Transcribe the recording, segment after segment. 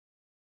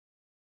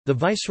The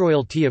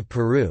Viceroyalty of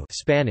Peru,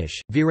 Spanish,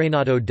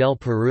 Virreinato del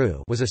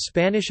Perú, was a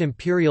Spanish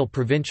imperial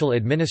provincial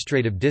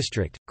administrative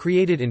district,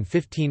 created in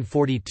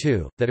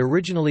 1542, that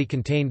originally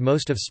contained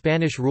most of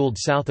Spanish-ruled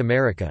South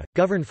America,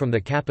 governed from the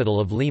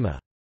capital of Lima.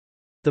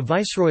 The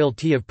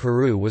Viceroyalty of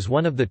Peru was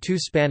one of the two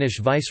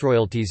Spanish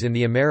viceroyalties in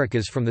the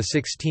Americas from the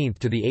 16th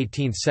to the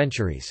 18th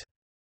centuries.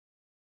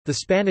 The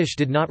Spanish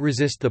did not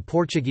resist the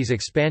Portuguese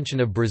expansion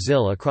of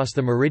Brazil across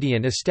the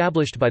meridian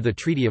established by the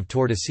Treaty of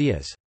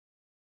Tordesillas.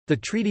 The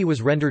treaty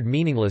was rendered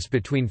meaningless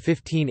between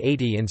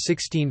 1580 and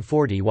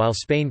 1640 while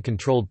Spain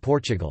controlled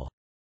Portugal.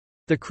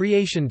 The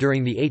creation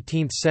during the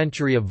 18th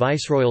century of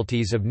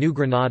viceroyalties of New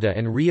Granada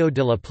and Rio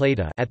de la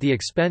Plata at the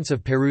expense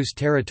of Peru's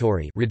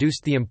territory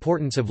reduced the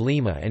importance of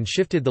Lima and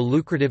shifted the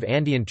lucrative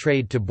Andean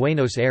trade to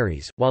Buenos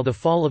Aires, while the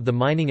fall of the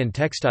mining and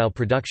textile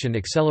production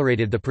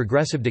accelerated the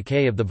progressive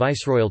decay of the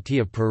Viceroyalty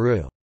of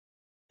Peru.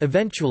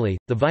 Eventually,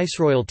 the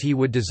viceroyalty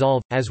would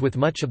dissolve, as with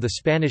much of the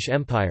Spanish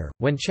Empire,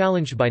 when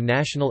challenged by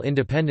national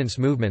independence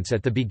movements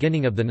at the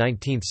beginning of the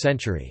 19th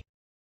century.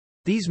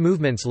 These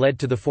movements led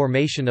to the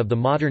formation of the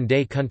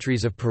modern-day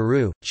countries of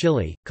Peru,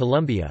 Chile,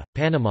 Colombia,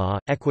 Panama,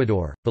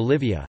 Ecuador,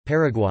 Bolivia,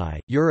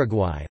 Paraguay,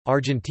 Uruguay,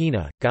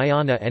 Argentina,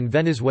 Guyana and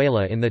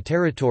Venezuela in the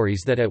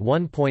territories that at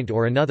one point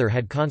or another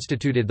had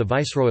constituted the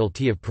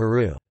Viceroyalty of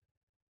Peru.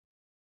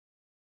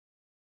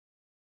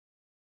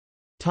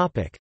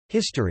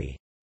 History.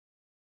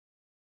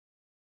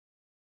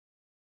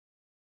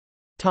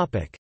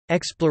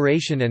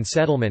 Exploration and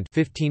settlement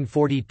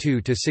 1542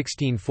 to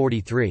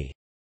 1643.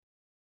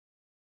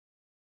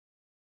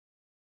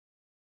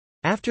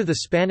 After the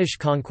Spanish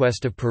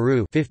conquest of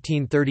Peru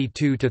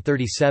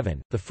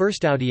 1532–37, the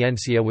first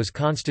audiencia was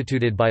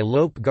constituted by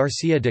Lope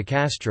García de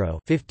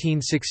Castro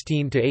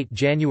 (1516–8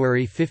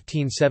 January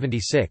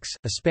 1576),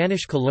 a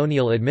Spanish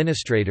colonial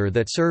administrator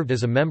that served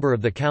as a member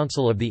of the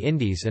Council of the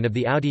Indies and of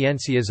the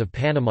Audiencias of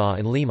Panama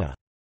and Lima.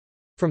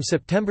 From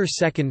September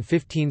 2,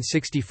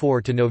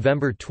 1564 to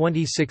November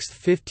 26,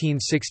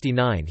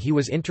 1569 he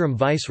was interim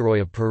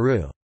viceroy of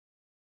Peru.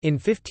 In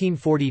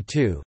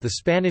 1542, the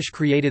Spanish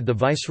created the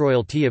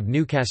Viceroyalty of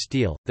New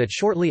Castile, that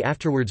shortly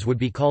afterwards would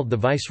be called the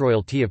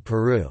Viceroyalty of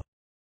Peru.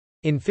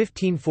 In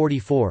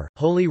 1544,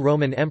 Holy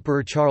Roman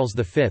Emperor Charles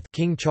V,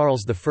 King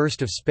Charles I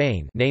of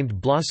Spain, named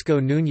Blasco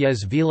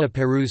Núñez Vila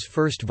Peru's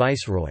first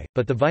viceroy,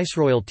 but the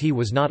viceroyalty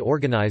was not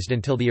organized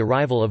until the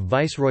arrival of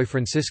Viceroy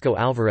Francisco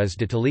Álvarez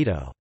de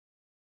Toledo.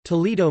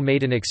 Toledo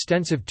made an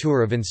extensive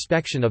tour of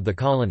inspection of the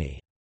colony.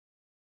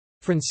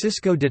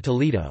 Francisco de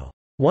Toledo,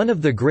 one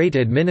of the great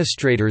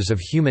administrators of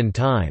human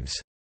times,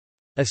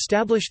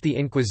 established the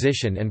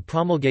Inquisition and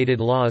promulgated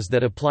laws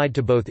that applied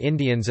to both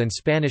Indians and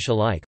Spanish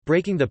alike,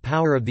 breaking the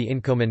power of the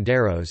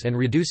encomenderos and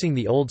reducing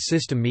the old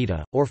system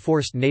mita, or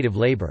forced native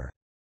labor.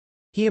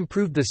 He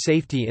improved the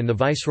safety in the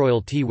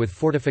viceroyalty with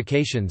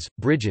fortifications,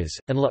 bridges,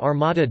 and La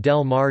Armada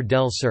del Mar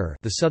del Sur,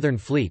 the Southern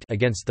Fleet,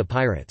 against the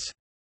pirates.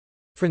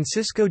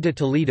 Francisco de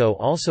Toledo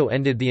also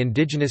ended the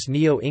indigenous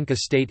Neo-Inca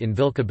state in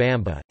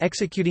Vilcabamba,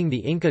 executing the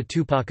Inca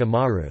Tupac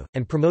Amaru,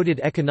 and promoted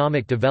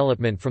economic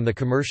development from the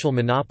commercial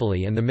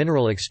monopoly and the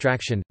mineral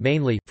extraction,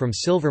 mainly, from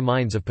silver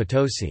mines of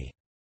Potosi.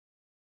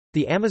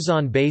 The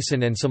Amazon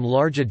basin and some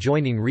large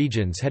adjoining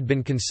regions had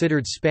been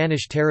considered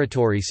Spanish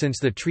territory since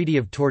the Treaty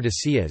of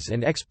Tordesillas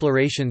and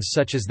explorations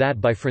such as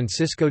that by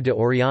Francisco de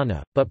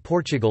Orellana, but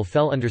Portugal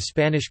fell under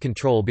Spanish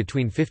control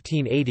between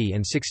 1580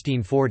 and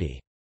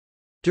 1640.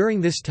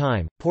 During this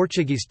time,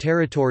 Portuguese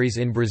territories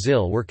in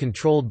Brazil were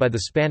controlled by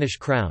the Spanish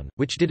crown,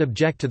 which did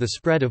object to the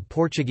spread of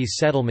Portuguese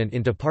settlement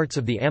into parts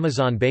of the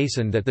Amazon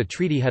basin that the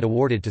treaty had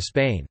awarded to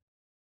Spain.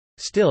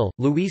 Still,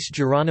 Luis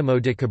Geronimo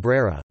de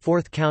Cabrera,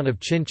 4th Count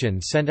of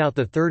Chinchon, sent out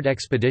the third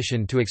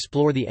expedition to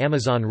explore the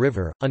Amazon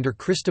River, under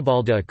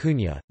Cristobal de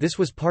Acuña. This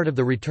was part of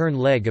the return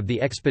leg of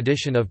the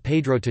expedition of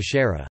Pedro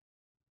Teixeira.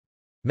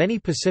 Many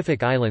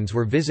Pacific islands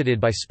were visited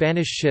by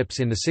Spanish ships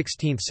in the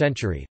 16th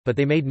century, but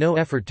they made no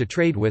effort to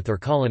trade with or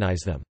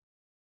colonize them.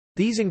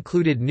 These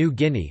included New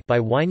Guinea by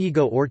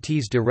Íñigo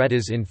Ortiz de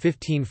Redes in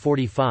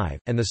 1545,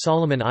 and the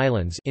Solomon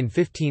Islands in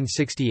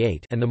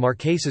 1568 and the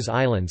Marquesas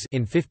Islands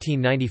in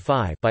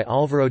 1595 by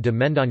Álvaro de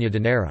Mendaña de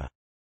Nera.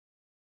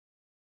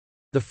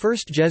 The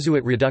first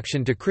Jesuit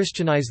reduction to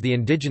Christianize the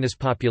indigenous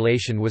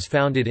population was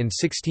founded in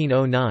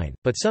 1609,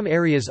 but some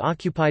areas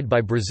occupied by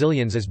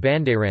Brazilians as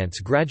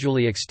bandeirantes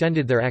gradually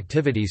extended their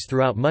activities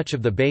throughout much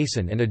of the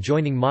basin and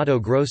adjoining Mato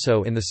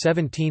Grosso in the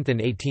 17th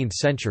and 18th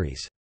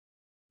centuries.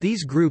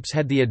 These groups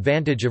had the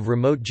advantage of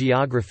remote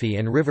geography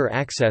and river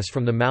access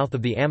from the mouth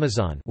of the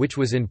Amazon, which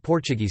was in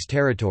Portuguese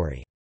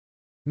territory.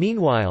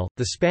 Meanwhile,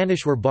 the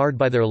Spanish were barred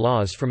by their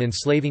laws from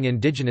enslaving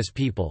indigenous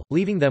people,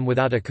 leaving them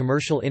without a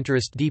commercial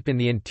interest deep in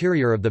the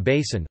interior of the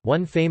basin.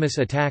 One famous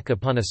attack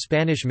upon a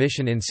Spanish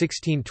mission in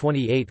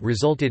 1628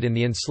 resulted in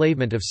the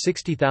enslavement of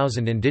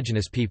 60,000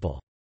 indigenous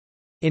people.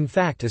 In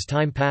fact, as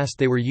time passed,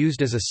 they were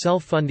used as a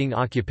self-funding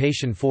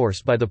occupation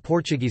force by the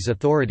Portuguese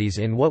authorities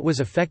in what was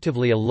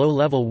effectively a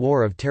low-level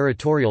war of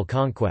territorial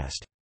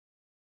conquest.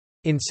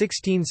 In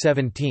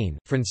 1617,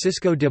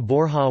 Francisco de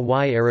Borja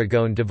y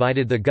Aragón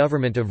divided the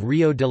government of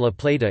Rio de la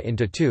Plata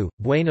into two,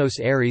 Buenos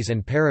Aires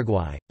and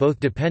Paraguay, both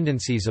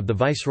dependencies of the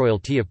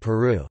Viceroyalty of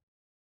Peru.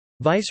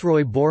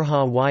 Viceroy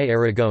Borja y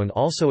Aragón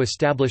also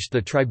established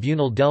the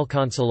Tribunal del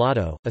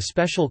Consulado, a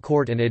special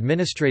court and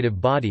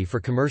administrative body for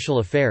commercial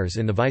affairs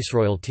in the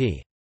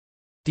Viceroyalty.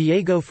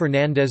 Diego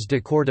Fernández de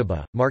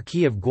Córdoba,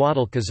 Marquis of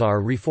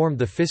Guadalcazar, reformed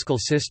the fiscal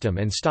system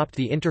and stopped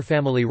the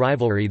interfamily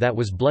rivalry that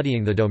was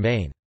bloodying the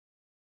domain.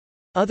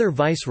 Other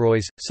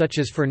viceroys, such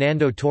as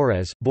Fernando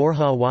Torres,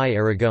 Borja y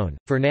Aragón,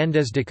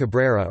 Fernández de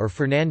Cabrera or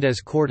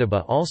Fernández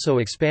Córdoba, also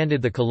expanded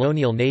the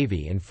colonial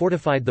navy and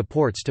fortified the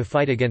ports to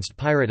fight against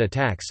pirate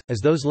attacks, as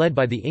those led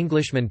by the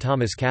Englishman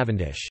Thomas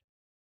Cavendish.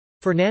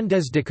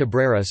 Fernández de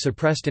Cabrera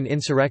suppressed an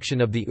insurrection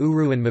of the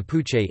Uru and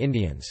Mapuche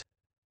Indians.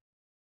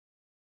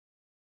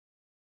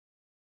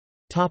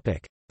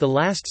 The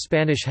last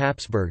Spanish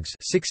Habsburgs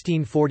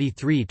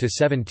 1643 to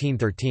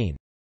 1713.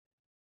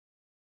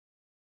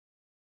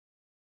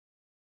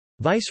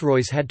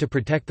 Viceroys had to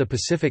protect the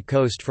Pacific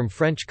coast from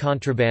French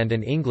contraband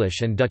and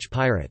English and Dutch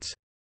pirates.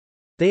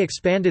 They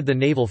expanded the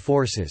naval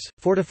forces,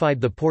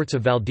 fortified the ports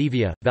of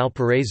Valdivia,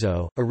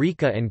 Valparaiso,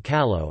 Arica and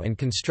Callao, and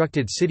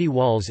constructed city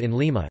walls in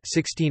Lima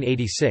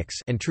 1686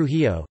 and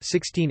Trujillo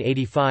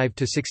 1685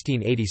 to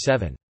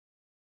 1687.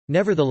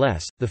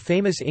 Nevertheless, the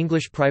famous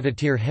English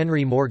privateer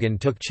Henry Morgan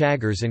took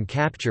Chagres and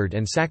captured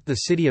and sacked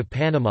the city of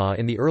Panama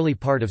in the early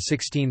part of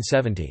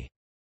 1670.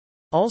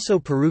 Also,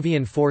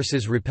 Peruvian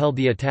forces repelled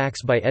the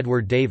attacks by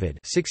Edward David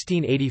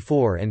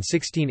 (1684 and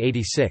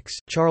 1686),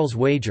 Charles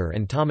Wager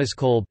and Thomas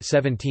Kolb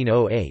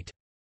 (1708).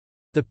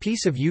 The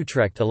Peace of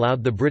Utrecht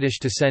allowed the British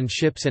to send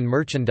ships and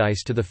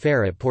merchandise to the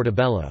fair at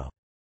Portobello.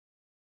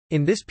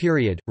 In this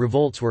period,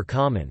 revolts were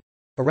common.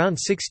 Around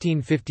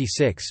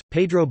 1656,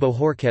 Pedro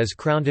Bohorquez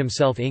crowned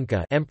himself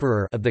Inca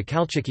Emperor of the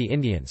Calchaquí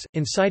Indians,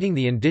 inciting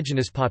the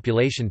indigenous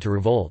population to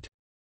revolt.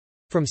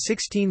 From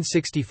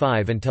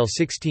 1665 until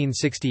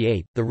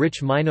 1668, the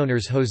rich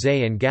mineowners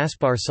José and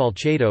Gaspar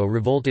Salcedo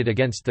revolted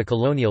against the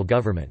colonial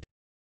government.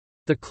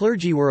 The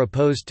clergy were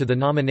opposed to the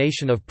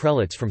nomination of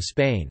prelates from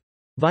Spain.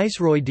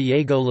 Viceroy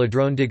Diego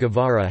Ladrón de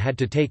Guevara had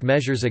to take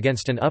measures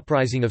against an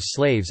uprising of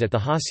slaves at the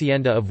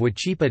hacienda of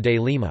Huachipa de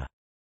Lima.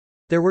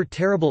 There were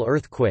terrible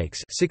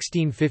earthquakes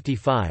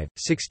 1655,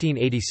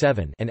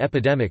 1687 and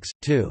epidemics,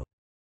 too.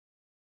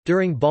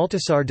 During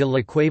Baltasar de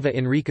la Cueva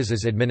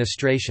Enriquez's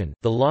administration,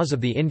 the laws of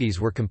the Indies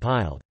were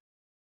compiled.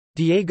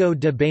 Diego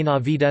de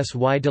Benavides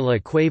y de la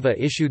Cueva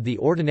issued the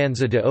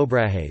Ordenanza de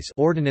Obrajes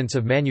Ordinance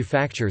of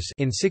Manufactures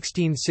in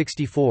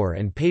 1664,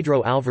 and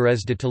Pedro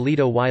Álvarez de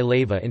Toledo y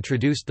Leyva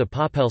introduced the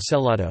papel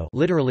sellado,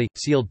 literally,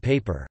 sealed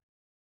paper.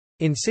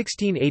 In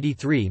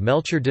 1683,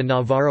 Melchor de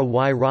Navarra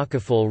y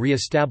Rocafull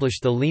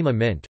re-established the Lima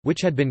Mint,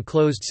 which had been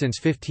closed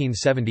since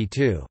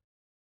 1572.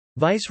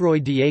 Viceroy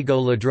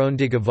Diego Ladrón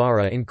de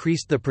Guevara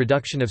increased the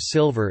production of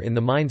silver in the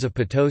mines of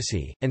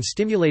Potosi, and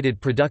stimulated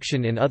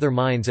production in other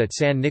mines at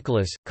San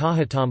Nicolas,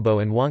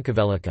 Cajatambo and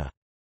Huancavelica.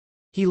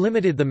 He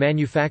limited the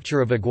manufacture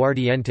of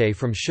aguardiente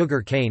from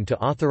sugar cane to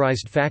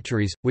authorized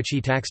factories, which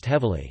he taxed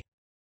heavily.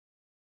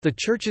 The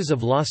churches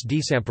of Los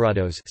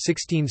Desamparados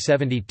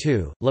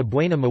 1672, La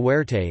Buena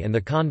Muerte and the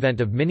convent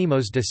of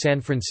Minimos de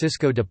San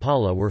Francisco de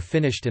Paula were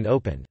finished and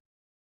opened.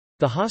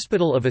 The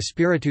Hospital of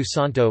Espiritu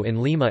Santo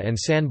in Lima and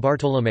San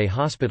Bartolomé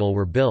Hospital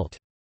were built.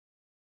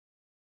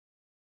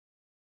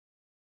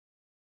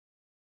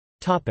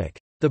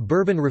 The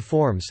Bourbon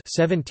Reforms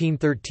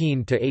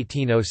 1713 to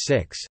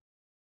 1806.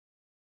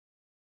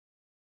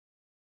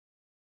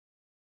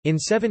 In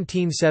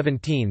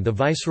 1717 the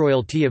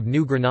Viceroyalty of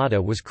New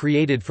Granada was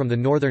created from the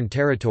Northern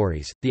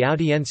Territories, the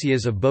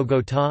Audiencias of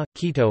Bogotá,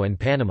 Quito and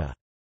Panama.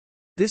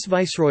 This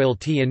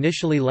viceroyalty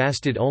initially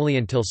lasted only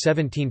until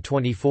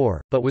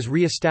 1724, but was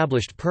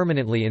re-established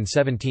permanently in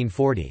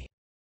 1740.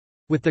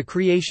 With the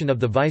creation of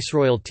the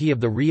Viceroyalty of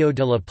the Rio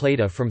de la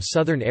Plata from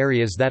southern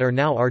areas that are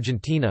now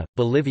Argentina,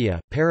 Bolivia,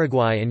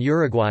 Paraguay and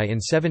Uruguay in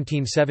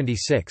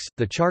 1776,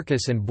 the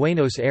Charcas and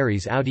Buenos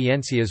Aires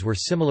audiencias were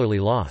similarly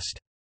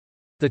lost.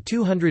 The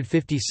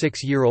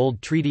 256-year-old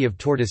Treaty of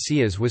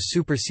Tordesillas was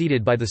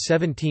superseded by the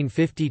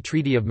 1750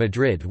 Treaty of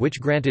Madrid,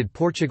 which granted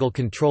Portugal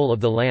control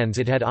of the lands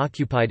it had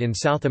occupied in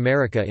South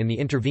America in the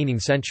intervening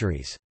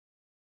centuries.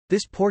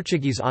 This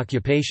Portuguese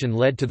occupation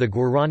led to the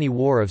Guarani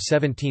War of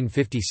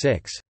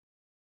 1756.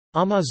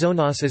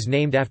 Amazonas is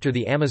named after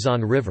the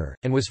Amazon River,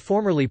 and was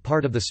formerly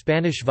part of the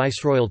Spanish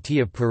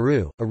Viceroyalty of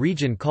Peru, a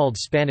region called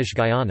Spanish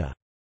Guyana.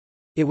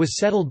 It was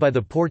settled by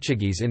the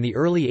Portuguese in the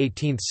early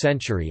 18th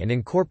century and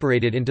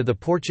incorporated into the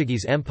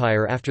Portuguese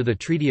Empire after the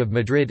Treaty of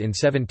Madrid in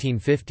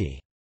 1750.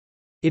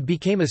 It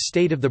became a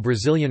state of the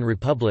Brazilian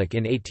Republic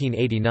in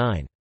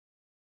 1889.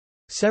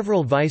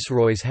 Several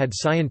viceroys had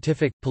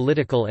scientific,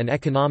 political and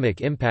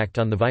economic impact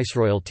on the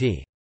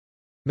viceroyalty.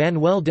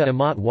 Manuel de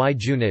Amat y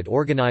Junot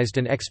organized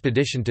an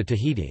expedition to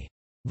Tahiti.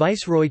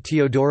 Viceroy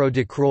Teodoro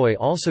de Croix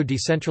also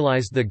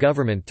decentralized the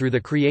government through the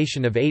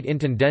creation of 8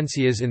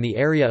 intendencias in the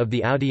area of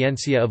the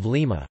Audiencia of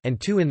Lima, and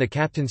 2 in the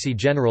Captaincy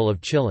General of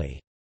Chile.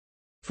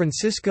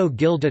 Francisco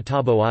Gil de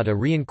Taboada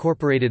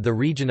reincorporated the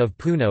region of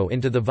Puno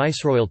into the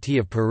Viceroyalty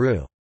of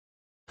Peru.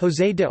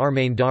 José de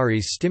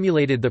Armendariz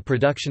stimulated the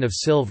production of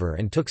silver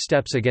and took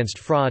steps against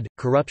fraud,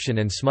 corruption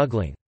and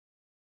smuggling.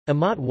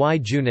 Amat y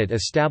Junit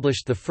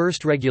established the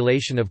first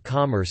regulation of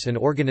commerce and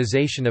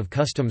organization of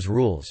customs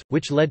rules,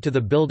 which led to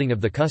the building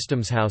of the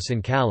customs house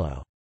in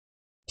Callao.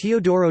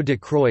 Teodoro de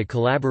Croix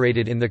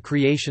collaborated in the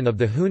creation of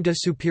the Junta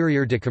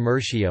Superior de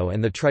Comercio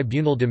and the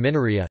Tribunal de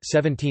Minería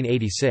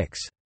 1786.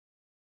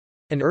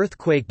 An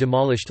earthquake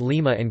demolished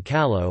Lima and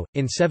Callao,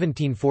 in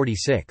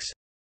 1746.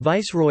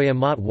 Viceroy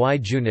Amat y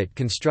Junit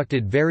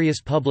constructed various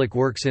public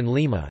works in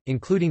Lima,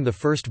 including the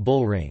first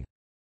bull ring.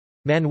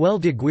 Manuel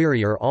de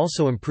Guerrier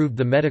also improved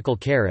the medical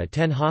care at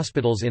 10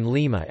 hospitals in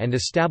Lima and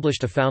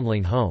established a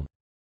foundling home.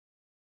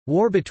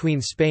 War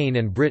between Spain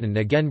and Britain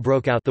again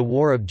broke out, the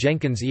War of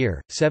Jenkins'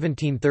 Ear,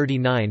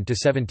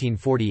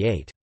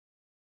 1739–1748.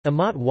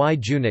 Amat y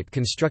Junit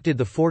constructed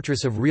the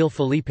fortress of Real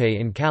Felipe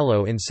in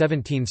Callao in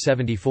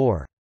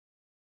 1774.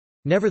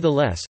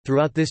 Nevertheless,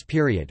 throughout this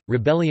period,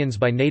 rebellions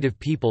by native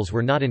peoples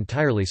were not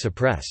entirely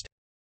suppressed.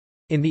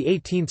 In the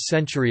 18th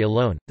century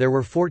alone, there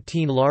were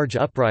 14 large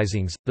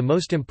uprisings, the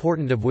most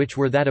important of which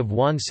were that of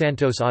Juan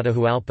Santos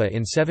Atahualpa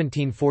in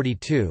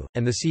 1742,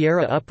 and the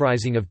Sierra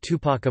Uprising of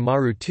Tupac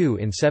Amaru II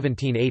in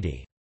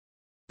 1780.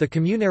 The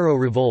Comunero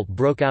Revolt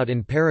broke out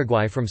in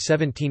Paraguay from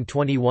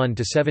 1721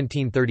 to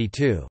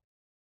 1732.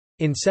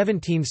 In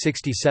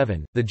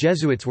 1767, the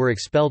Jesuits were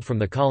expelled from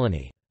the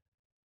colony.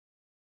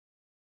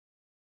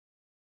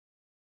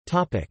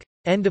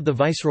 End of the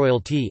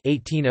Viceroyalty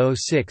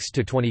 1806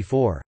 to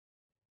 24.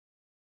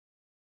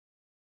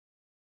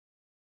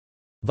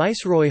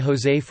 Viceroy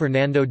José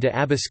Fernando de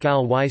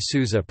Abascal y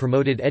Souza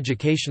promoted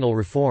educational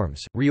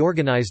reforms,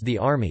 reorganized the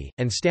army,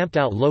 and stamped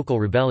out local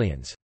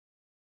rebellions.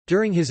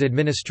 During his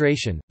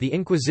administration, the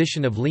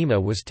Inquisition of Lima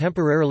was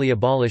temporarily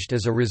abolished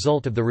as a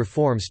result of the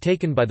reforms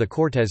taken by the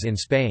Cortes in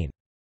Spain.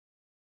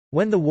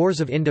 When the Wars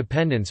of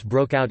Independence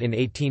broke out in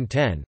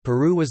 1810,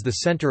 Peru was the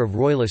center of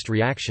royalist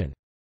reaction.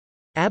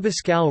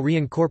 Abascal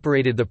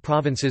reincorporated the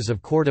provinces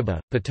of Córdoba,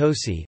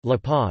 Potosi, La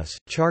Paz,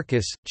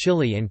 Charcas,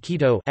 Chile and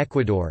Quito,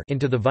 Ecuador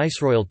into the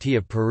Viceroyalty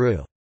of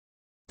Peru.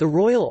 The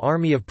Royal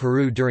Army of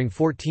Peru during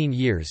 14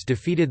 years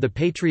defeated the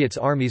Patriots'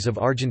 armies of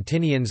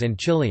Argentinians and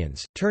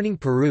Chileans, turning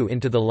Peru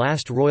into the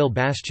last royal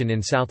bastion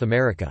in South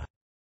America.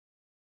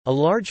 A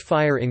large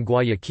fire in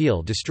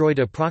Guayaquil destroyed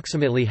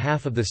approximately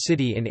half of the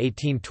city in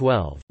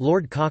 1812.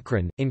 Lord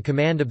Cochrane, in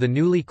command of the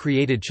newly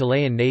created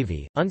Chilean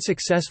Navy,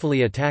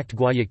 unsuccessfully attacked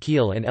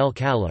Guayaquil and El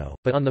Callao,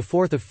 but on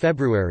 4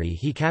 February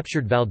he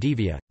captured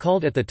Valdivia,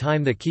 called at the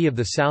time the Key of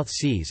the South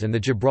Seas and the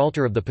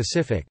Gibraltar of the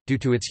Pacific, due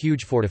to its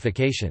huge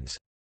fortifications.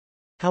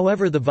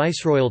 However, the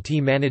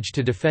Viceroyalty managed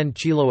to defend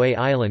Chiloé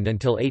Island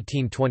until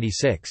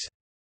 1826.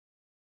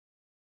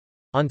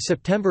 On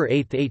September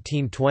 8,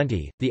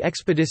 1820, the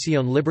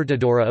Expedición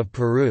Libertadora of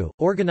Peru,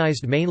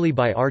 organized mainly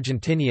by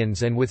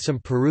Argentinians and with some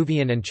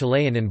Peruvian and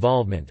Chilean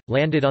involvement,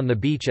 landed on the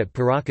beach at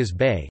Paracas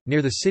Bay,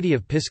 near the city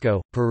of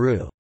Pisco,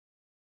 Peru.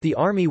 The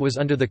army was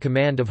under the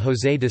command of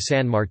José de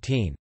San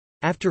Martín.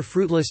 After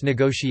fruitless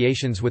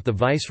negotiations with the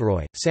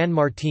viceroy, San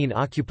Martín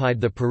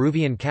occupied the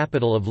Peruvian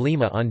capital of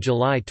Lima on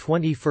July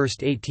 21,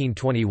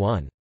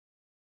 1821.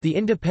 The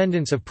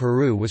independence of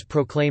Peru was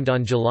proclaimed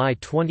on July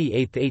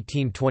 28,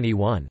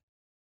 1821.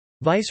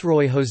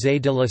 Viceroy José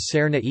de la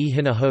Serna y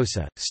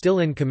Hinojosa,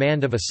 still in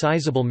command of a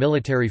sizable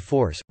military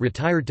force,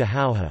 retired to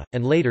Jauja,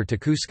 and later to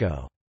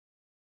Cusco.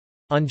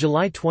 On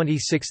July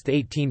 26,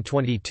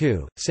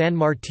 1822, San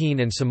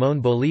Martín and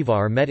Simón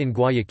Bolívar met in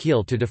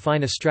Guayaquil to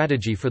define a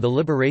strategy for the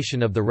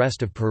liberation of the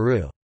rest of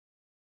Peru.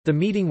 The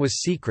meeting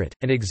was secret,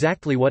 and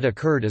exactly what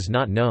occurred is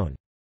not known.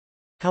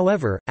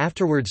 However,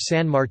 afterwards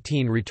San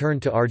Martín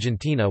returned to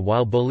Argentina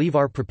while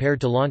Bolívar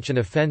prepared to launch an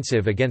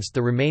offensive against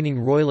the remaining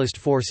royalist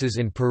forces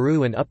in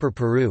Peru and Upper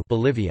Peru,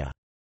 Bolivia.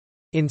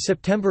 In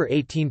September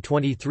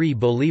 1823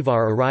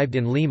 Bolívar arrived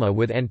in Lima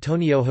with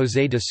Antonio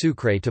José de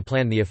Sucre to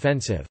plan the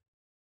offensive.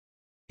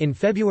 In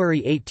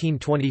February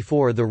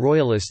 1824 the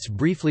Royalists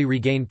briefly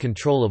regained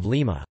control of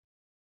Lima.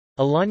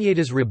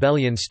 Olañeda's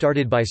rebellion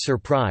started by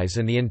surprise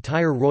and the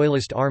entire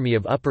royalist army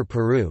of Upper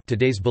Peru,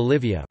 today's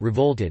Bolivia,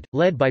 revolted,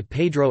 led by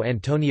Pedro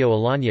Antonio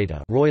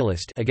Olañeda,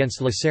 royalist,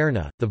 against La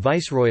Serna, the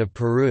viceroy of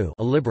Peru,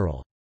 a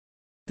liberal.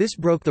 This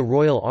broke the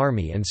royal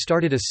army and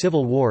started a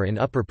civil war in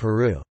Upper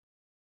Peru.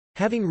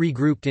 Having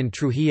regrouped in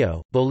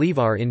Trujillo,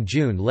 Bolívar in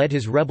June led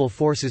his rebel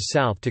forces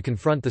south to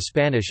confront the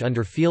Spanish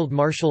under Field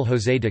Marshal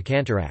José de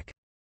Canterac.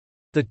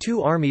 The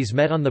two armies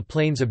met on the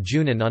plains of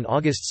Junín on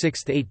August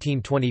 6,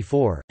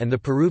 1824, and the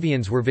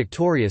Peruvians were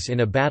victorious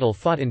in a battle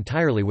fought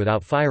entirely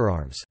without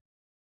firearms.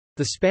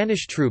 The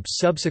Spanish troops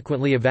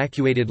subsequently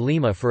evacuated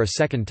Lima for a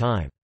second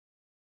time.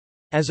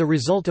 As a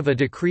result of a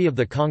decree of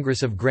the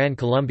Congress of Gran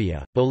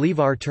Colombia,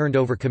 Bolívar turned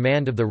over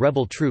command of the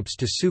rebel troops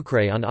to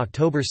Sucre on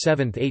October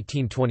 7,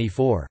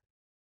 1824.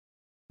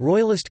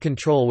 Royalist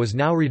control was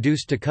now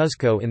reduced to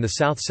Cuzco in the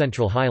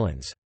south-central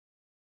highlands.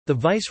 The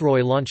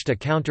viceroy launched a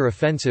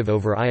counter-offensive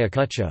over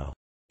Ayacucho.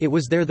 It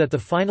was there that the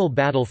final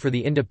battle for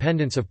the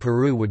independence of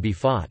Peru would be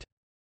fought.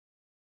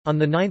 On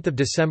 9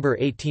 December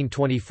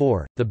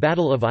 1824, the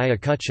Battle of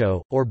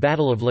Ayacucho, or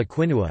Battle of La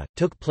Quinua,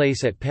 took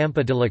place at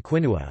Pampa de la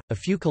Quinua, a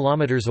few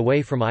kilometers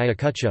away from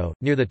Ayacucho,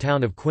 near the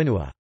town of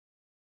Quinua.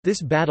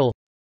 This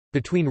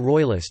battle—between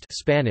Royalist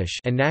Spanish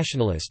and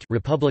Nationalist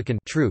Republican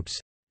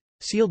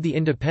troops—sealed the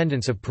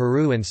independence of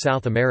Peru and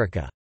South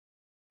America.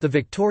 The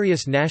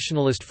victorious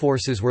nationalist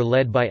forces were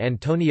led by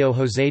Antonio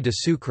José de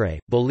Sucre,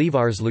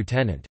 Bolívar's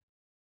lieutenant.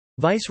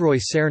 Viceroy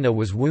Serna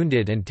was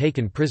wounded and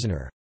taken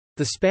prisoner.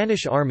 The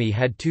Spanish army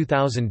had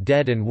 2,000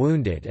 dead and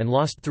wounded and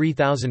lost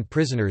 3,000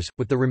 prisoners,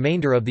 with the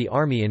remainder of the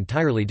army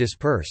entirely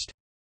dispersed.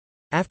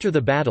 After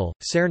the battle,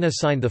 Serna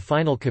signed the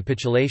final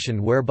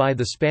capitulation whereby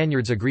the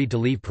Spaniards agreed to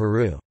leave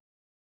Peru.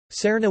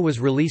 Serna was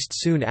released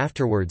soon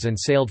afterwards and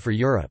sailed for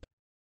Europe.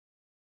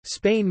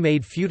 Spain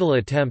made futile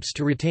attempts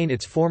to retain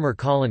its former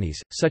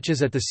colonies, such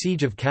as at the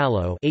Siege of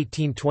Callao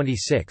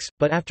 1826,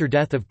 but after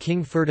death of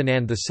King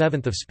Ferdinand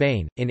VII of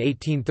Spain, in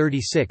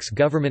 1836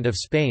 Government of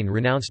Spain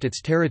renounced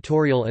its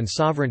territorial and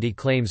sovereignty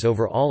claims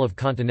over all of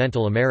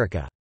continental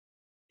America.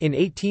 In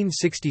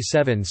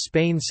 1867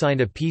 Spain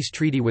signed a peace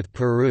treaty with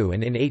Peru,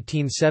 and in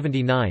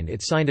 1879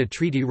 it signed a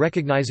treaty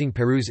recognizing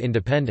Peru's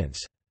independence.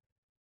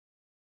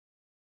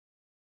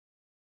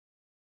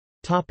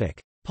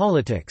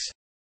 Politics.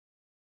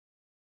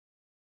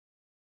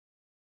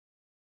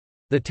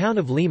 The town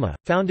of Lima,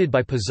 founded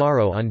by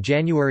Pizarro on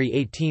January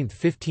 18,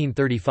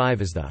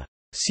 1535 as the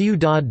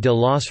Ciudad de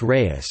los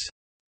Reyes,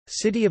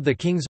 City of the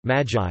Kings,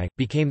 Magi,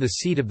 became the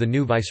seat of the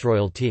new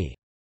viceroyalty.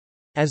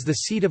 As the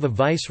seat of a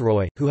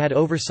viceroy, who had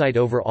oversight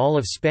over all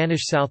of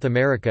Spanish South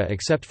America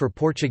except for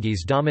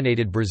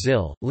Portuguese-dominated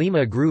Brazil,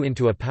 Lima grew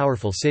into a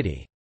powerful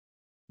city.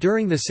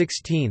 During the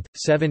 16th,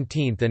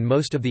 17th and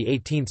most of the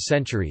 18th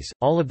centuries,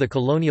 all of the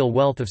colonial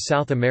wealth of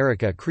South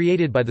America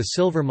created by the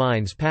silver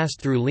mines passed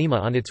through Lima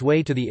on its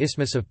way to the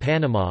Isthmus of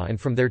Panama and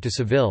from there to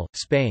Seville,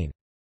 Spain.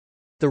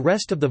 The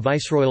rest of the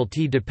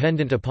viceroyalty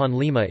dependent upon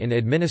Lima in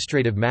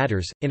administrative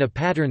matters, in a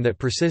pattern that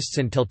persists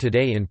until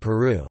today in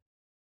Peru.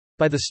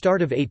 By the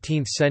start of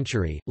 18th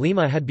century,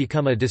 Lima had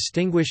become a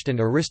distinguished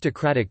and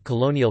aristocratic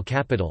colonial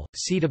capital,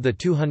 seat of the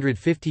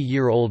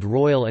 250-year-old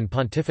Royal and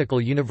Pontifical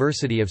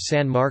University of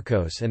San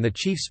Marcos and the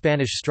chief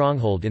Spanish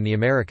stronghold in the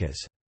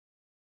Americas.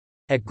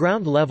 At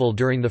ground level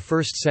during the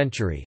 1st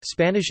century,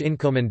 Spanish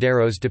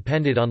encomenderos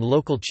depended on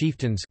local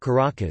chieftains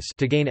Caracas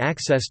to gain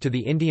access to the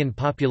Indian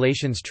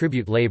population's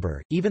tribute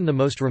labor, even the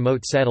most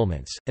remote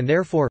settlements, and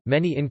therefore,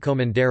 many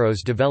encomenderos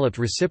developed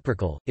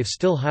reciprocal, if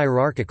still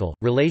hierarchical,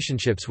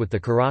 relationships with the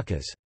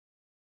Caracas.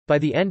 By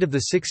the end of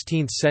the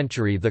 16th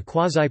century the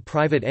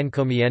quasi-private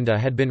encomienda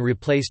had been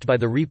replaced by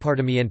the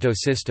repartimiento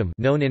system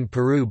known in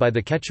Peru by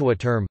the Quechua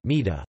term,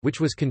 mida,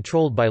 which was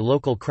controlled by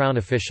local crown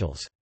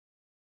officials.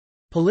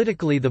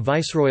 Politically the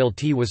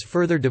viceroyalty was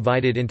further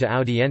divided into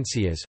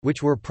audiencias,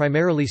 which were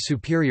primarily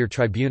superior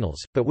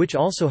tribunals, but which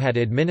also had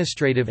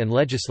administrative and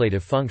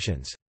legislative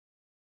functions.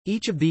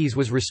 Each of these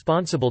was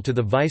responsible to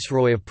the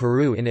Viceroy of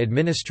Peru in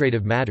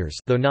administrative matters,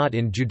 though not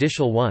in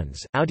judicial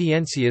ones.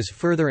 Audiencias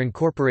further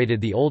incorporated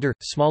the older,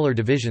 smaller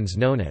divisions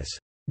known as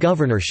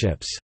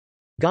governorships.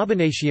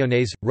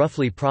 Gobernaciones,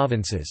 roughly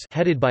provinces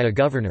headed by a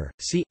governor,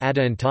 see,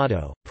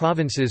 adelantado.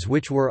 Provinces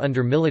which were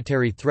under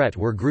military threat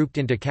were grouped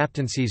into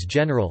captaincies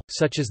general,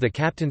 such as the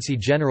Captaincy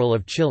General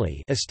of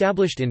Chile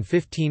established in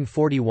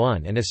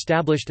 1541 and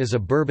established as a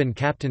Bourbon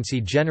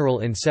Captaincy General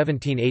in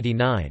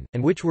 1789,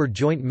 and which were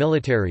joint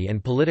military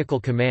and political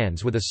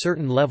commands with a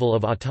certain level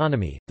of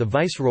autonomy. The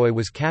viceroy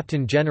was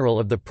Captain General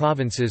of the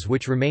provinces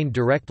which remained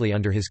directly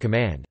under his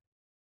command.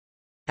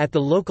 At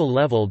the local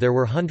level there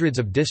were hundreds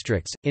of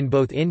districts, in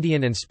both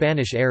Indian and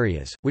Spanish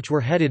areas, which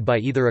were headed by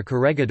either a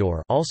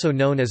corregidor, also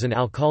known as an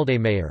alcalde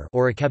mayor,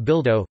 or a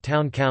cabildo,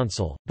 town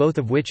council, both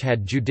of which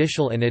had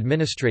judicial and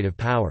administrative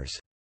powers.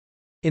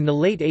 In the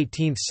late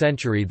 18th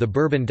century the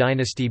Bourbon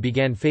dynasty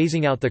began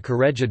phasing out the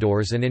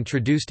corregidors and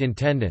introduced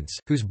intendants,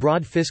 whose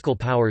broad fiscal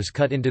powers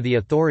cut into the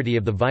authority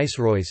of the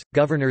viceroys,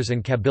 governors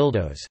and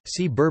cabildos.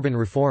 See Bourbon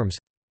reforms.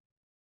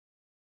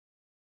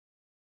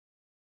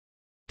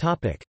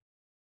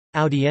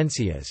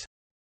 Audiencias.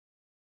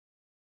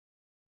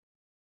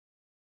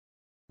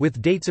 With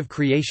dates of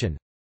creation: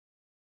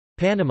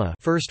 Panama,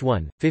 first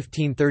one,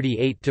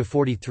 1538 to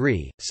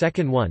 43;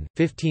 second one,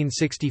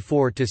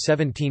 1564 to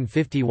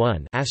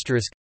 1751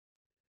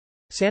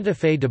 *. Santa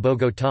Fe de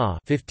Bogotá,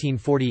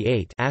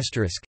 1548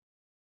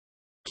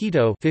 *.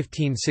 Quito,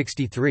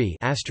 1563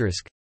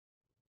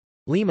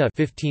 *. Lima,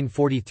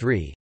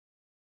 1543.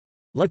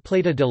 La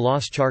Plata de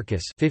los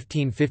Charcas,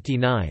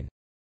 1559.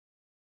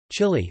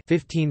 Chile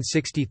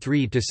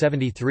 1563 to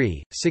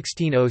 73,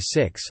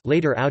 1606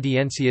 later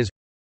audiencias.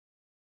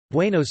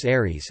 Buenos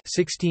Aires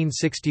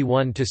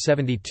 1661 to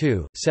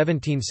 72,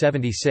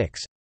 1776.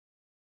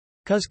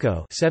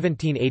 Cuzco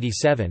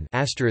 1787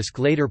 *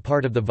 later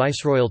part of the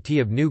Viceroyalty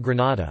of New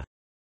Granada.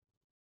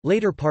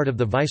 Later part of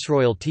the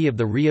Viceroyalty of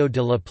the Rio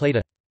de la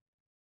Plata.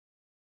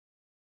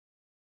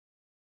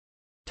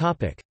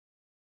 Topic: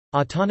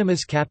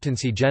 Autonomous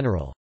Captaincy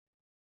General.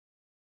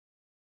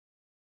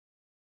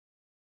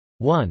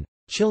 1.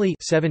 Chile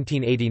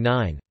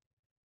 1789.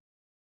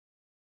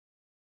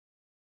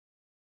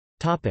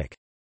 Topic: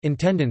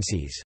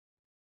 Intendancies.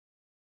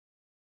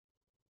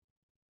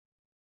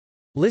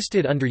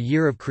 Listed under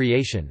Year of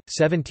Creation,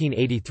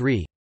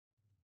 1783.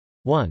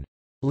 1.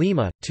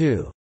 Lima,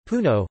 2.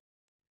 Puno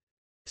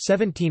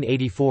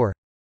 1784.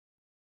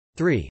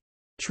 3.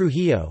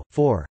 Trujillo,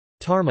 4.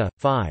 Tarma,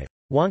 5.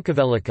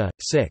 Huancavelica,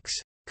 6.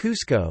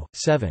 Cusco,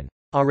 7.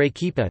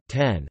 Arequipa,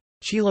 10.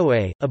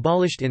 Chiloé,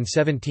 abolished in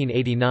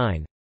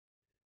 1789.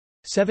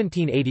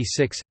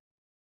 1786.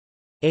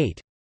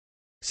 8.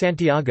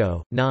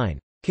 Santiago, 9.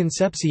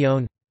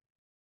 Concepcion.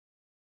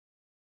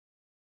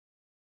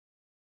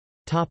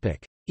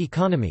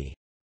 Economy.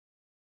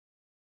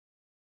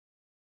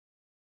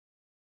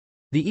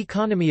 The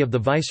economy of the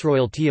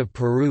Viceroyalty of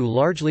Peru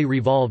largely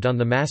revolved on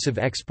the massive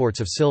exports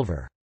of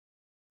silver.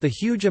 The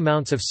huge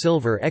amounts of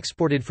silver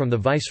exported from the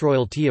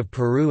Viceroyalty of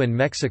Peru and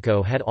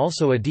Mexico had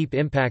also a deep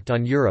impact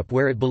on Europe,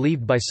 where it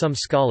believed by some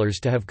scholars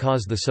to have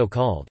caused the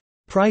so-called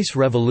price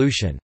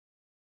revolution.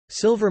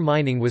 Silver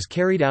mining was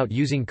carried out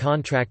using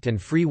contract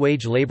and free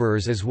wage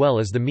laborers as well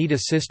as the meta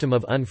system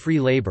of unfree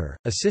labor,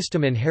 a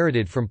system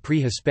inherited from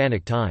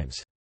pre-Hispanic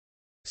times.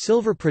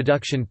 Silver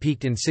production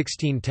peaked in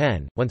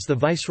 1610, once the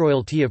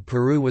Viceroyalty of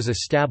Peru was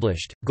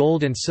established.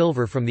 Gold and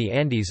silver from the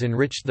Andes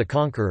enriched the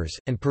conquerors,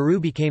 and Peru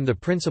became the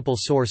principal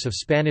source of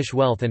Spanish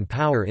wealth and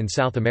power in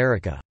South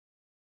America.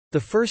 The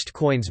first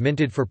coins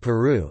minted for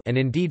Peru and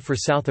indeed for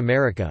South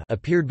America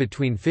appeared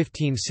between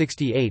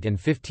 1568 and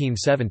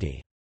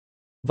 1570.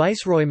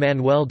 Viceroy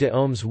Manuel de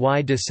Oms y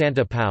de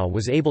Santa Pau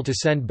was able to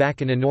send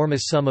back an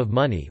enormous sum of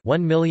money,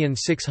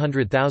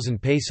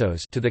 1,600,000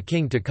 pesos, to the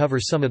king to cover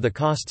some of the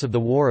costs of the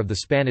War of the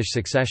Spanish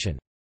Succession.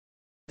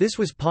 This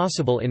was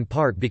possible in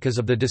part because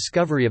of the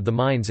discovery of the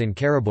mines in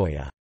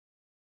Caraboya.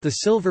 The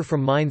silver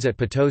from mines at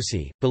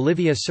Potosi,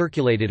 Bolivia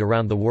circulated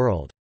around the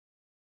world.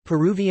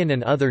 Peruvian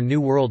and other New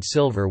World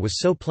silver was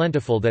so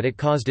plentiful that it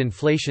caused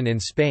inflation in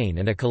Spain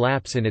and a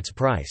collapse in its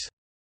price.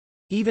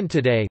 Even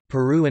today,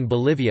 Peru and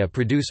Bolivia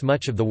produce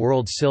much of the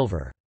world's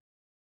silver.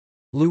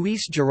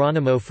 Luis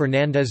Geronimo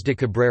Fernández de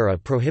Cabrera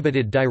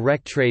prohibited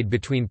direct trade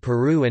between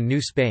Peru and New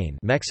Spain,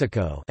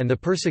 Mexico, and the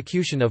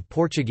persecution of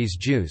Portuguese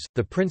Jews,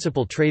 the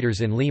principal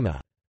traders in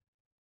Lima.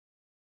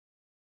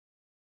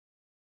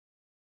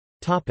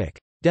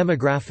 Topic: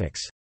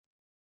 Demographics.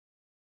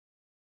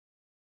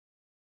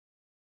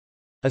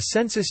 A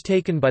census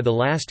taken by the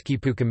last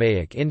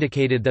Quipucamaic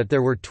indicated that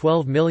there were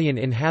 12 million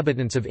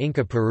inhabitants of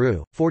Inca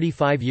Peru.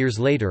 45 years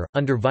later,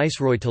 under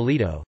Viceroy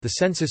Toledo, the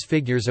census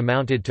figures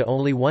amounted to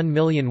only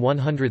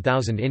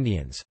 1,100,000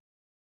 Indians.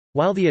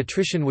 While the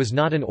attrition was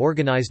not an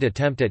organized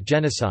attempt at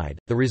genocide,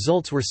 the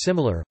results were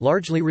similar,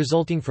 largely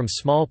resulting from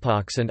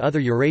smallpox and other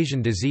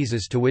Eurasian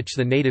diseases to which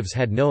the natives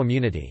had no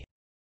immunity.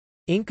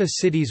 Inca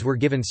cities were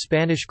given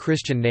Spanish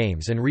Christian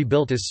names and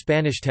rebuilt as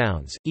Spanish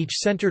towns, each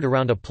centered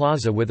around a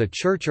plaza with a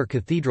church or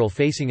cathedral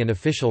facing an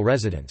official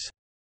residence.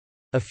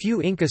 A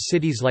few Inca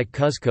cities like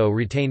Cuzco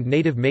retained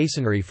native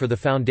masonry for the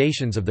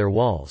foundations of their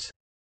walls.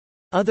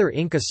 Other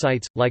Inca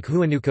sites, like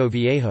Huánuco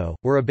Viejo,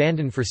 were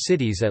abandoned for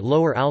cities at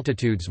lower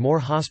altitudes more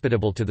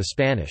hospitable to the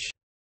Spanish.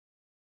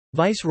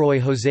 Viceroy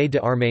José de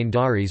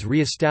Armendáriz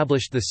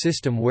re-established the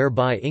system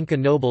whereby Inca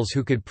nobles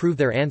who could prove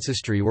their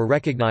ancestry were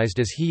recognized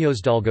as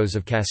Hijosdalgos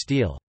of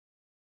Castile.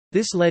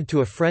 This led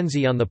to a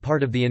frenzy on the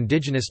part of the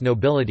indigenous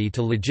nobility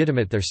to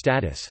legitimate their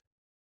status.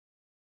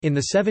 In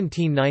the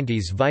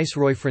 1790s,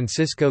 Viceroy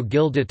Francisco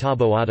Gil de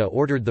Taboada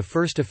ordered the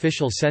first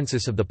official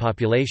census of the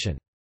population.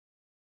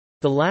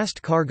 The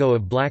last cargo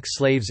of black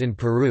slaves in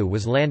Peru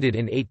was landed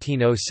in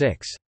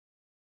 1806.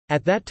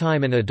 At that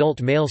time an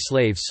adult male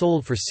slave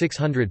sold for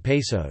 600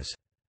 pesos.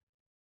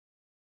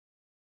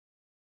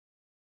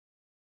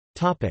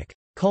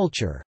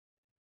 Culture.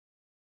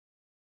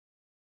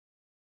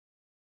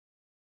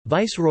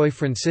 Viceroy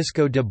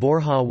Francisco de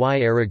Borja y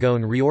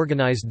Aragón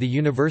reorganized the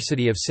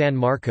University of San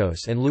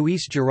Marcos and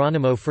Luis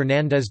Geronimo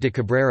Fernández de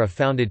Cabrera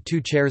founded 2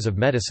 chairs of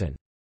medicine.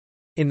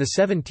 In the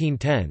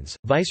 1710s,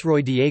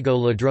 Viceroy Diego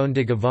Ladrón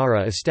de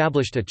Guevara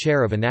established a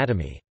chair of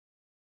anatomy.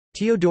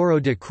 Teodoro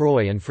de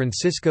Croix and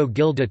Francisco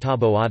Gil de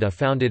Taboada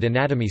founded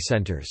anatomy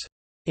centers.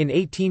 In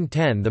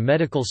 1810 the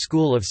Medical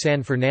School of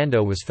San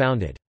Fernando was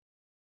founded.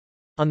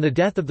 On the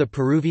death of the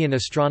Peruvian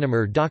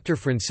astronomer Dr.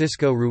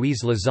 Francisco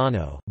Ruiz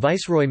Lozano,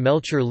 Viceroy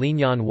Melchor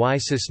Liñán y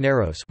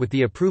Cisneros with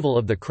the approval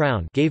of the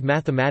Crown gave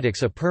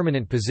mathematics a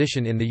permanent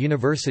position in the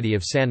University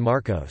of San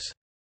Marcos.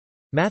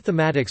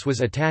 Mathematics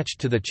was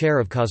attached to the chair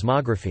of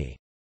cosmography.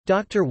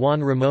 Dr.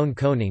 Juan Ramón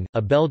Koning,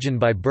 a Belgian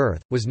by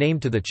birth, was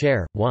named to the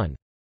chair. 1.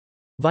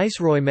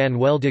 Viceroy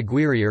Manuel de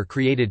Guerrier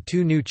created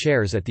 2 new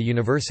chairs at the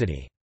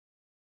university.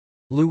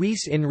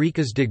 Luis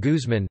Enríquez de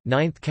Guzmán,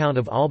 9th Count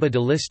of Alba de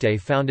Liste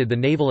founded the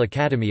Naval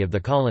Academy of the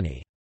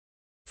colony.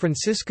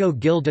 Francisco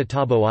Gil de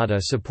Taboada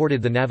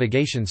supported the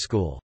navigation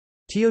school.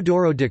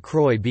 Teodoro de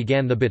Croix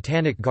began the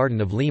Botanic Garden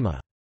of Lima.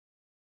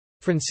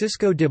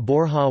 Francisco de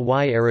Borja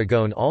y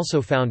Aragón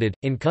also founded,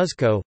 in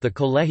Cuzco, the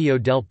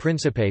Colegio del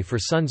Príncipe for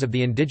sons of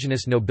the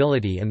indigenous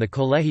nobility and the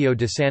Colegio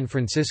de San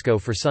Francisco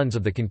for sons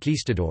of the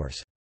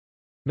conquistadors.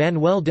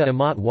 Manuel de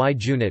Amat y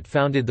Junot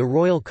founded the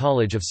Royal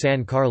College of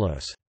San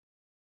Carlos.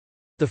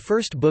 The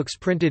first books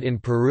printed in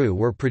Peru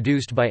were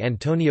produced by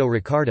Antonio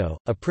Ricardo,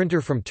 a printer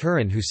from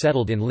Turin who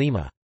settled in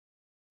Lima.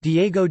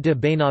 Diego de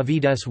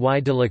Benavides y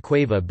de la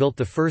Cueva built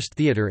the first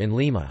theatre in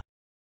Lima.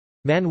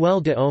 Manuel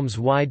de Oms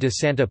y de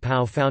Santa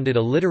Pau founded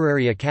a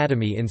literary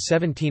academy in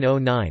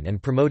 1709 and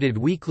promoted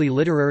weekly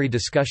literary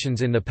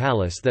discussions in the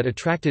palace that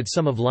attracted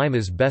some of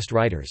Lima's best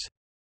writers.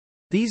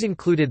 These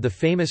included the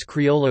famous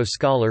Criollo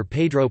scholar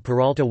Pedro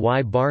Peralta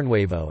y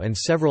Barnuevo and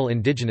several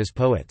indigenous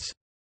poets.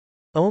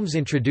 Oms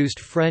introduced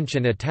French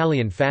and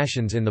Italian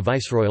fashions in the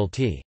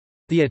viceroyalty.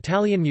 The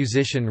Italian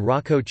musician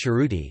Rocco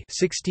Cerruti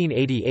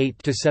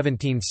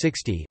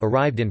 (1688–1760)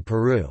 arrived in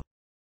Peru.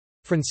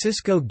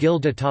 Francisco Gil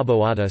de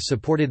Taboada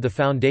supported the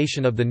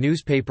foundation of the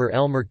newspaper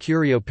El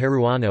Mercurio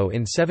Peruano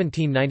in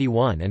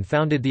 1791 and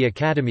founded the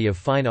Academy of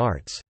Fine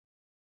Arts.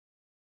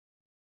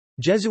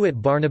 Jesuit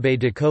Barnabé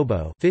de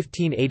Cobo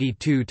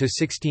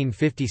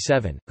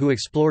 (1582–1657), who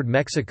explored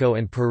Mexico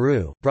and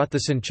Peru, brought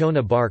the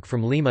cinchona bark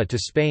from Lima to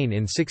Spain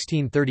in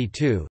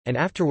 1632, and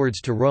afterwards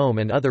to Rome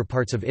and other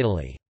parts of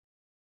Italy.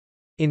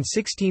 In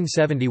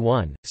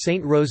 1671,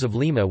 Saint Rose of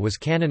Lima was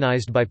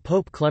canonized by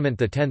Pope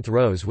Clement X.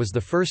 Rose was the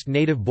first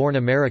native-born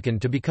American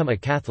to become a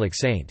Catholic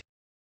saint.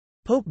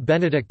 Pope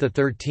Benedict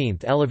XIII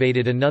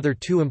elevated another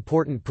two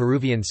important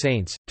Peruvian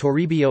saints,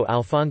 Toribio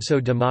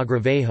Alfonso de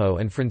Mogrovejo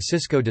and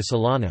Francisco de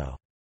Solano.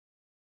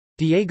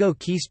 Diego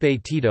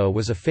Quispe Tito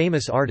was a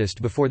famous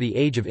artist before the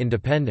Age of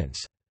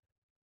Independence.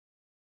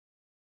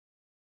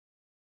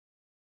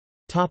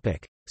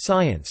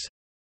 Science.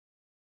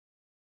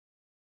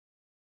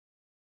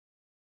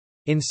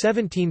 In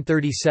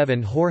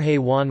 1737 Jorge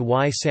Juan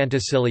y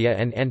Santacilia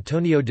and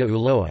Antonio de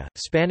Ulloa,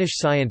 Spanish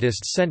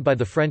scientists sent by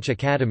the French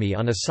Academy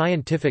on a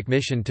scientific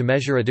mission to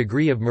measure a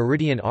degree of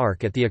meridian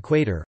arc at the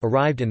equator,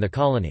 arrived in the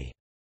colony.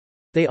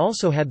 They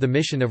also had the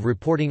mission of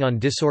reporting on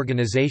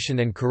disorganization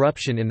and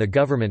corruption in the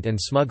government and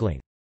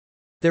smuggling.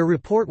 Their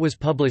report was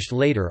published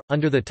later,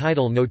 under the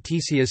title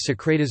Noticias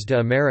Secretas de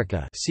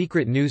América,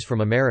 Secret News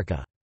from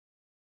America.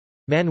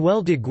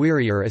 Manuel de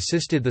Guerrier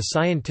assisted the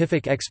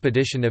scientific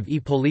expedition of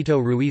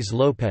Hipólito Ruiz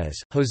López,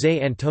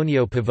 José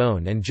Antonio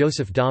Pavón and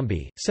Joseph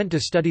Dombey, sent to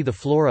study the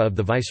flora of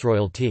the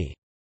viceroyalty.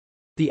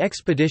 The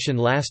expedition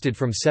lasted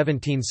from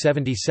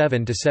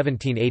 1777 to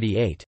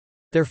 1788.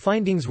 Their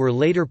findings were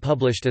later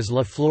published as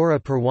La Flora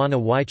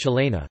Peruana y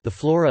Chilena, the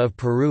flora of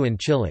Peru and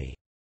Chile.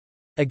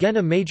 Again,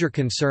 a major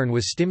concern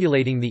was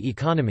stimulating the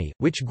economy,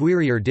 which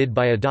Guerrier did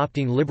by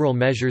adopting liberal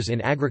measures in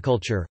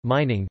agriculture,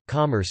 mining,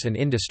 commerce and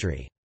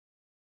industry.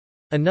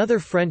 Another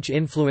French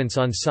influence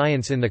on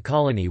science in the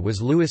colony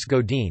was Louis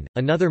Gaudin,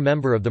 another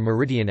member of the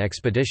Meridian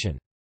expedition.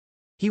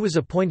 He was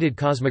appointed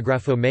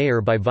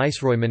Cosmographo-Mayor by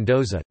Viceroy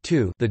Mendoza,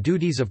 too. The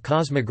duties of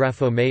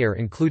Cosmographo-Mayor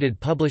included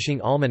publishing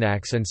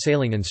almanacs and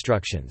sailing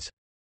instructions.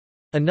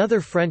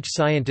 Another French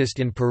scientist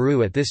in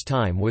Peru at this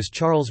time was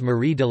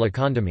Charles-Marie de la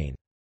Condamine.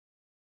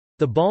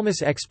 The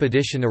Balmas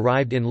expedition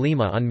arrived in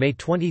Lima on May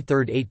 23,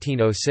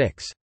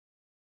 1806.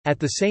 At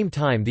the same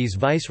time, these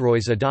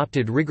viceroys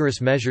adopted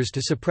rigorous measures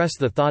to suppress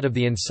the thought of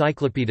the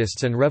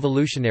encyclopedists and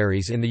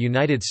revolutionaries in the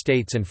United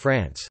States and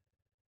France.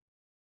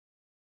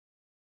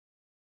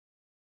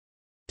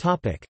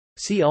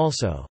 See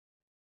also: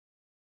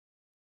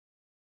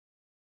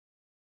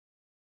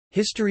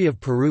 History of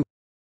Peru,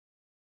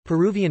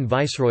 Peruvian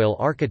viceroyal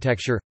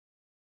architecture,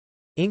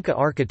 Inca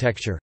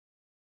architecture,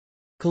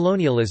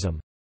 colonialism,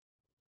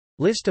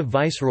 List of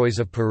viceroys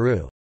of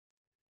Peru,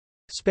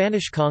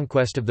 Spanish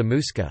conquest of the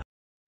Muisca,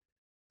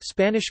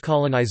 Spanish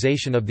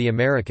colonization of the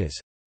Americas,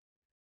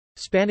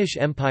 Spanish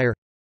Empire,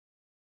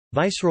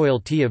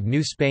 Viceroyalty of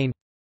New Spain,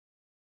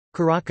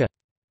 Caracas.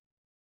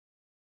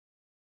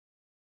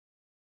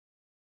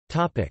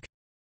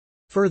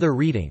 Further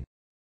reading.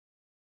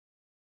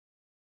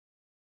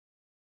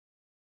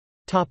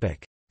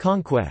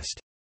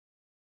 Conquest.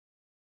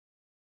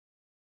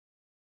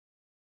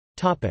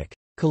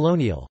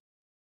 Colonial.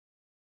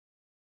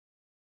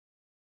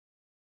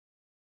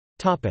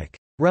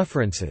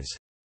 References.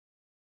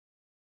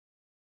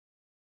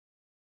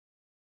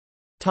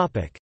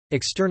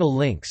 External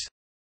links.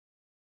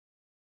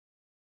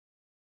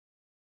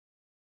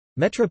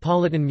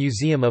 Metropolitan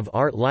Museum of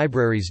Art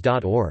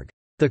Libraries.org.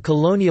 The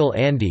Colonial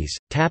Andes,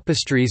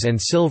 Tapestries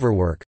and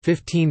Silverwork,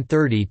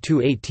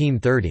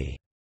 1530–1830.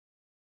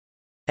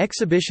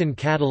 Exhibition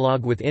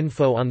catalog with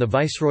info on the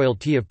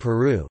Viceroyalty of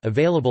Peru,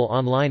 available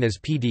online as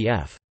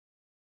PDF.